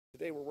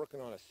Today we're working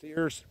on a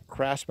Sears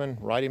Craftsman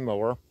riding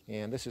mower,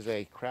 and this is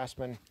a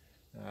Craftsman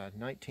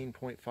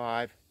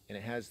 19.5, and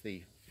it has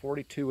the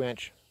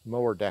 42-inch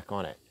mower deck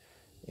on it.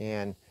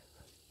 And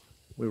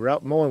we were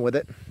out mowing with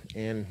it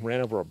and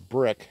ran over a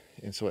brick,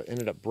 and so it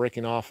ended up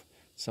breaking off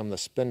some of the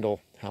spindle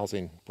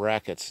housing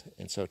brackets.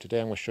 And so today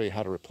I'm going to show you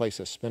how to replace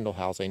this spindle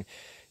housing.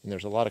 And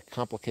there's a lot of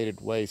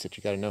complicated ways that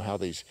you got to know how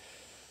these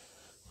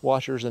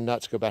washers and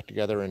nuts go back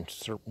together in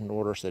certain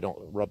order so they don't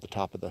rub the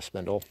top of the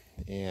spindle.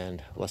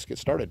 And let's get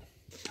started.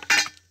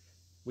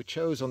 We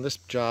chose on this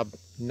job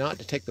not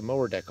to take the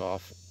mower deck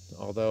off,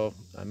 although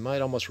I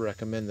might almost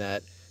recommend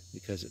that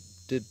because it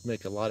did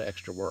make a lot of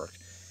extra work.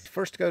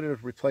 First, to go to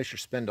replace your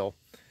spindle,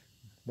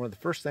 one of the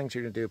first things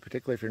you're going to do,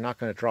 particularly if you're not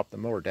going to drop the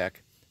mower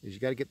deck, is you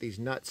got to get these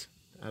nuts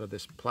out of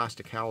this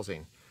plastic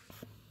housing.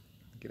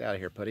 Get out of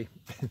here, putty.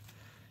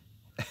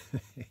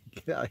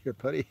 Get out of here,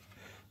 putty.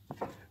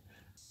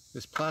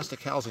 This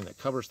plastic housing that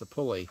covers the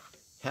pulley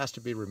has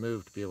to be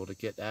removed to be able to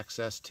get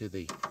access to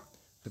the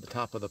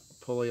top of the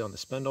pulley on the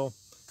spindle.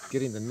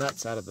 Getting the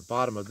nuts out of the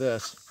bottom of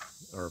this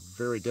are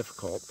very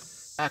difficult.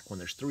 Back one,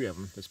 there's three of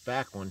them. This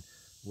back one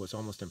was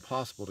almost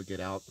impossible to get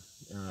out.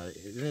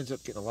 It ends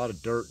up getting a lot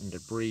of dirt and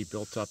debris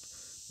built up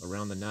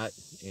around the nut,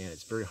 and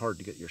it's very hard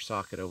to get your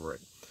socket over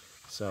it.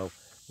 So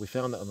we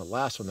found that on the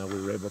last one, though,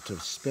 we were able to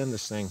spin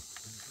this thing,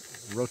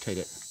 rotate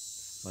it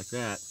like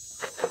that,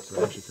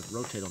 so it actually could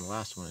rotate on the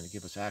last one and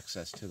give us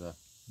access to the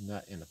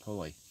nut in the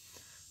pulley.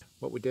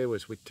 What we did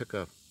was we took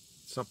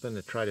something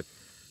to try to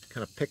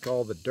kind of pick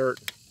all the dirt,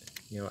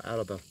 out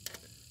of the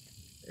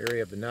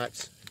area of the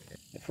nuts.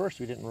 At first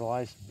we didn't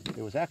realize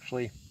it was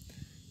actually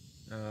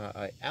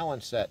an Allen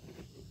set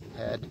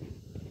head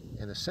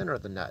in the center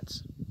of the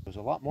nuts. It was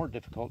a lot more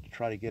difficult to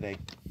try to get a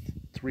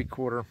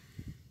 3/4,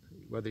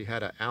 whether you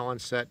had an Allen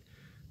set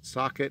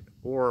socket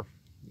or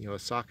a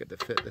socket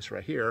that fit this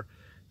right here.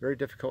 Very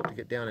difficult to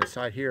get down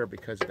inside here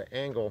because of the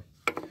angle.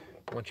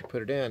 Once you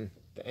put it in,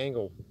 the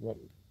angle won't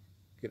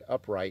get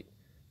upright,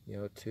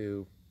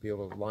 to be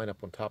able to line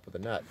up on top of the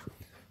nut.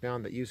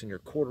 Found that using your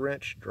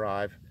 1/4-inch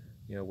drive,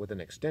 with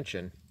an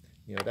extension,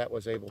 that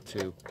was able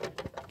to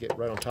get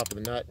right on top of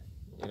the nut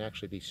and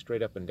actually be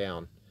straight up and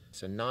down.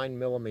 It's a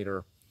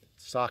 9mm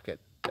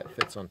socket that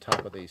fits on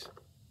top of these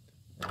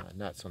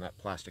nuts on that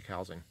plastic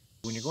housing.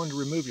 When you're going to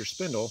remove your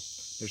spindle,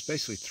 there's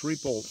basically 3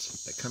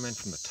 bolts that come in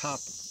from the top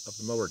of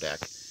the mower deck.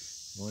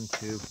 1,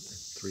 2,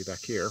 3 back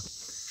here.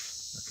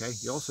 Okay,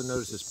 you also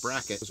notice this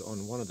bracket is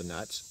on one of the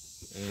nuts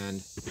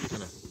and it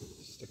kind of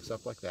sticks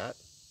up like that.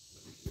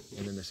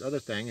 And then this other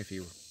thing, if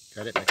you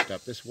got it mixed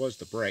up, this was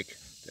the brake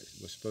that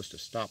was supposed to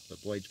stop the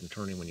blades from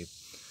turning when you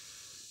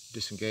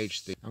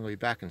disengage the... I'm going to be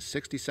back in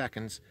 60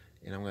 seconds,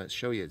 and I'm going to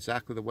show you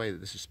exactly the way that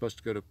this is supposed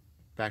to go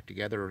back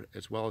together,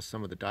 as well as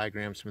some of the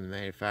diagrams from the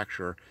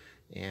manufacturer,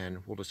 and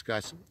we'll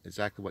discuss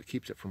exactly what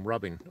keeps it from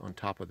rubbing on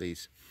top of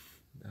these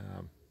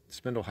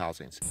spindle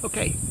housings.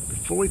 Okay,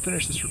 before we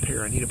finish this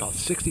repair, I need about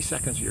 60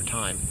 seconds of your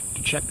time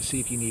to check to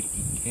see if you need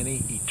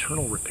any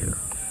eternal repair.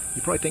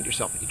 You probably think to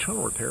yourself,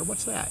 eternal repair,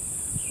 what's that?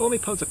 Well, let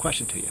me pose a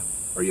question to you.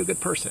 Are you a good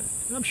person?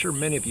 And I'm sure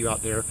many of you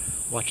out there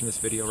watching this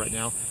video right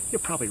now, you're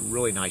probably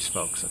really nice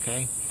folks,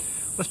 okay?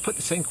 Let's put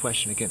the same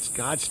question against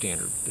God's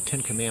standard, the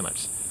 10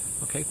 Commandments.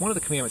 Okay, one of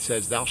the commandments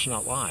says, thou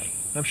shalt not lie.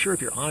 And I'm sure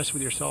if you're honest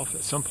with yourself,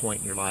 at some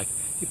point in your life,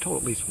 you've told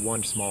at least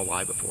one small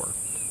lie before.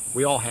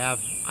 We all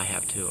have. I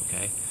have too,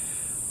 okay?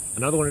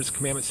 Another one of the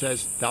commandments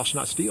says, thou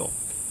shalt not steal.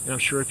 And I'm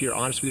sure if you're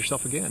honest with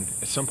yourself again,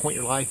 at some point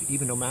in your life,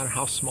 even no matter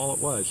how small it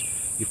was,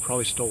 you've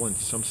probably stolen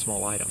some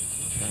small item,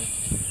 okay?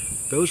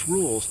 Those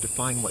rules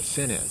define what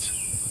sin is,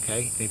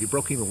 okay? And if you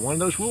broke even one of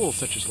those rules,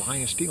 such as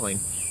lying and stealing,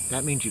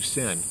 that means you've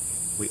sinned.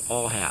 We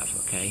all have,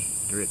 okay?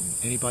 There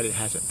isn't anybody that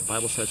hasn't. The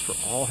Bible says, for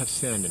all have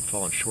sinned and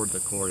fallen short of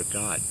the glory of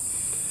God.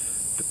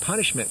 The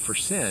punishment for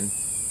sin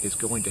is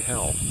going to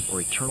hell,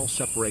 or eternal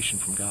separation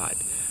from God.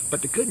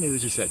 But the good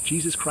news is that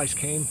Jesus Christ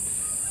came.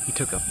 He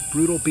took a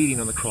brutal beating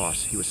on the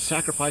cross. He was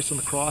sacrificed on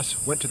the cross,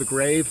 went to the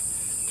grave.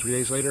 3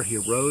 days later, he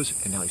arose,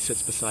 and now he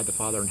sits beside the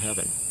Father in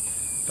heaven.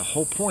 The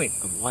whole point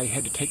of why he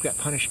had to take that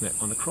punishment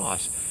on the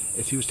cross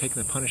is he was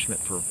taking the punishment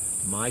for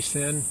my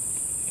sin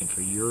and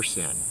for your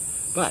sin.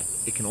 But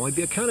it can only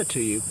be accounted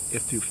to you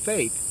if through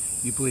faith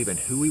you believe in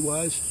who he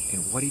was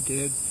and what he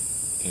did,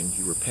 and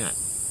you repent.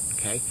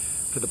 Okay?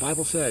 For the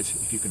Bible says,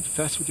 if you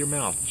confess with your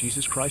mouth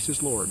Jesus Christ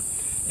is Lord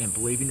and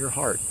believe in your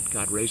heart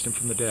God raised him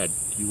from the dead,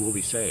 you will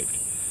be saved.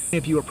 Many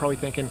of you are probably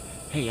thinking,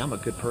 hey, I'm a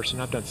good person.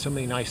 I've done so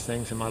many nice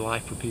things in my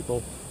life for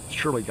people.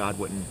 Surely God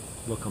wouldn't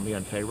look on me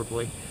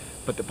unfavorably.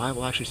 But the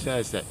Bible actually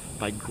says that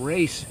by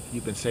grace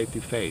you've been saved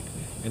through faith,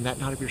 and that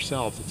not of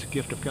yourselves. It's a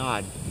gift of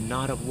God,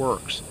 not of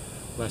works,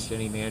 lest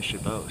any man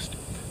should boast.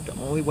 The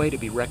only way to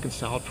be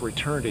reconciled for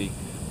eternity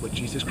with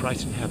Jesus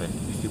Christ in heaven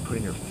is through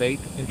putting your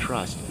faith and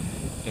trust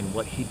in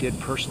what he did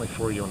personally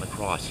for you on the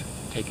cross,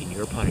 taking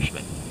your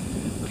punishment.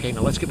 Okay,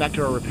 now let's get back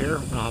to our repair,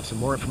 and I'll have some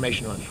more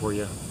information on it for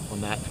you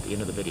on that at the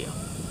end of the video.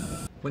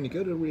 When you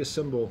go to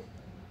reassemble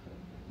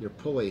your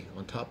pulley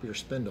on top of your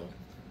spindle,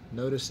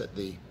 notice that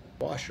the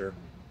washer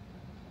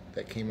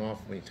that came off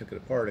when you took it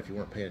apart, if you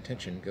weren't paying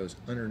attention, goes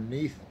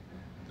underneath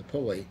the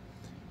pulley,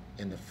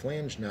 and the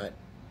flange nut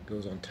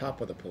goes on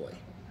top of the pulley.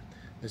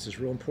 This is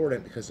real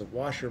important because the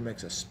washer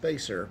makes a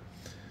spacer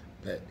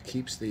that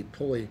keeps the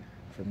pulley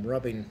from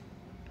rubbing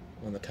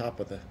on the top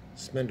of the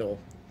spindle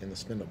and the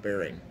spindle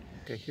bearing.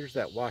 Okay, here's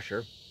that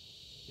washer.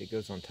 It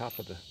goes on top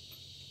of the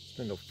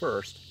spindle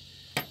first,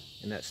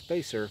 and that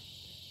spacer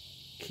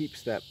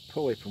keeps that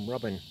pulley from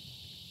rubbing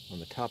on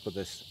the top of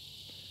this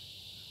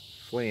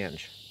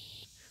flange.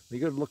 When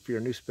you go to look for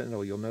your new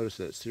spindle, you'll notice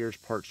that at Sears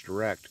Parts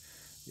Direct,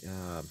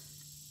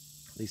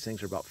 these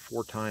things are about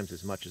 4 times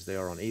as much as they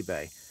are on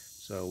eBay.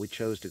 So we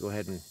chose to go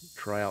ahead and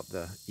try out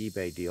the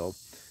eBay deal.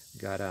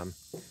 Got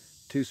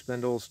 2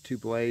 spindles, 2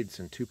 blades,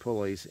 and 2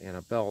 pulleys, and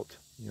a belt,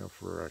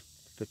 for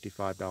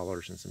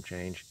 $55 and some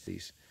change.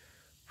 These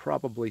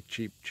probably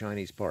cheap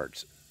Chinese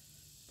parts,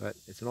 but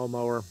it's an old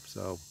mower,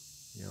 so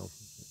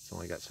it's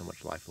only got so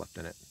much life left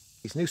in it.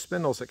 These new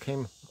spindles that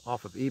came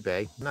off of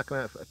eBay, I'm not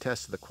going to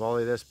attest to the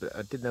quality of this, but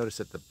I did notice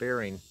that the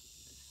bearing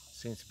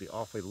seems to be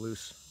awfully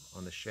loose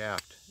on the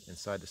shaft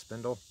inside the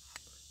spindle.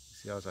 You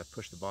see how as I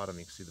push the bottom,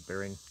 you can see the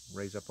bearing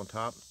raise up on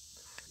top.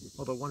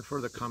 Although one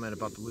further comment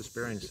about the loose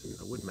bearings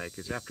I would make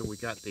is after we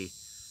got the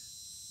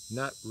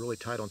nut really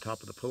tight on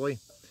top of the pulley,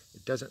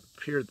 it doesn't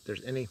appear that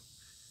there's any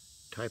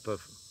type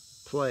of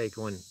play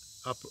going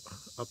up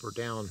or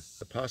down.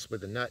 But possibly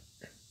the nut,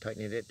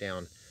 tightening it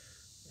down,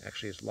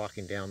 actually is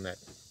locking down that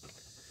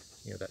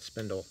that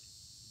spindle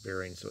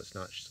bearing so it's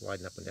not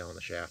sliding up and down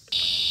the shaft.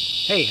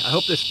 Hey, I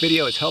hope this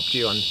video has helped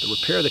you on the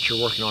repair that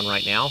you're working on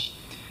right now.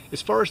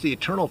 As far as the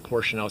eternal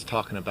portion I was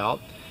talking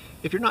about,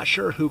 if you're not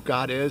sure who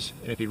God is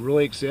and if He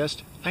really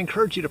exists, I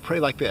encourage you to pray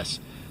like this.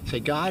 Say,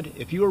 God,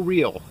 if you are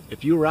real,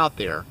 if you are out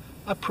there,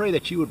 I pray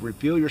that you would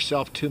reveal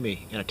yourself to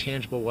me in a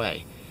tangible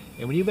way.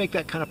 And when you make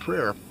that kind of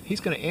prayer, He's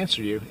going to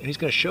answer you and He's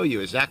going to show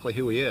you exactly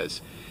who He is.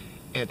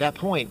 And at that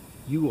point,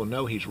 you will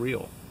know He's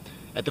real.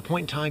 At the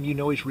point in time you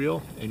know He's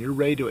real and you're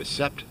ready to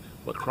accept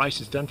what Christ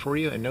has done for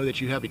you and know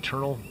that you have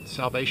eternal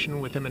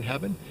salvation with Him in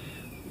heaven,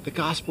 the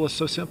gospel is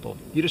so simple.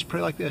 You just pray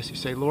like this. You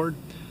say, Lord,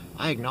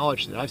 I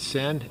acknowledge that I've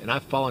sinned and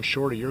I've fallen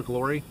short of your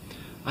glory.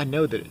 I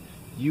know that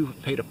you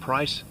paid a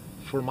price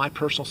for my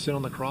personal sin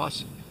on the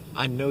cross.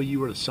 I know you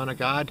were the Son of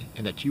God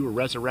and that you were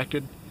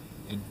resurrected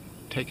and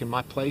taken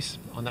my place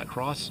on that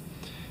cross.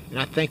 And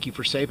I thank you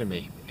for saving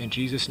me in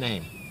Jesus'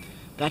 name.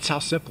 That's how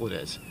simple it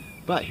is.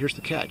 But here's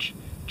the catch.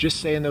 Just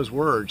saying those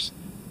words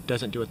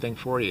doesn't do a thing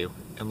for you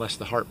unless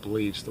the heart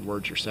believes the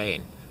words you're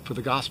saying. For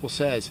the gospel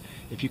says,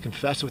 if you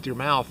confess with your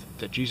mouth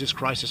that Jesus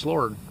Christ is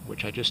Lord,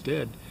 which I just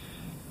did,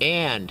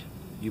 and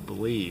you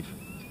believe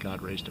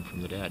God raised Him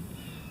from the dead,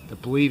 the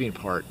believing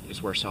part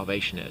is where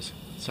salvation is.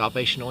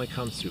 Salvation only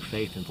comes through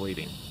faith and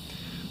believing.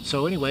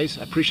 So anyways,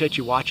 I appreciate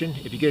you watching.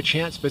 If you get a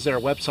chance, visit our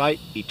website,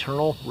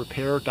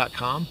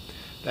 eternalrepair.com.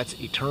 That's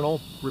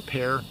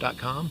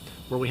eternalrepair.com,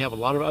 where we have a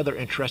lot of other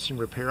interesting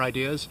repair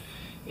ideas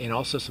and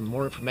also some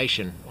more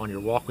information on your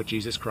walk with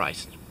Jesus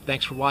Christ.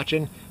 Thanks for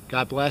watching.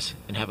 God bless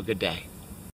and have a good day.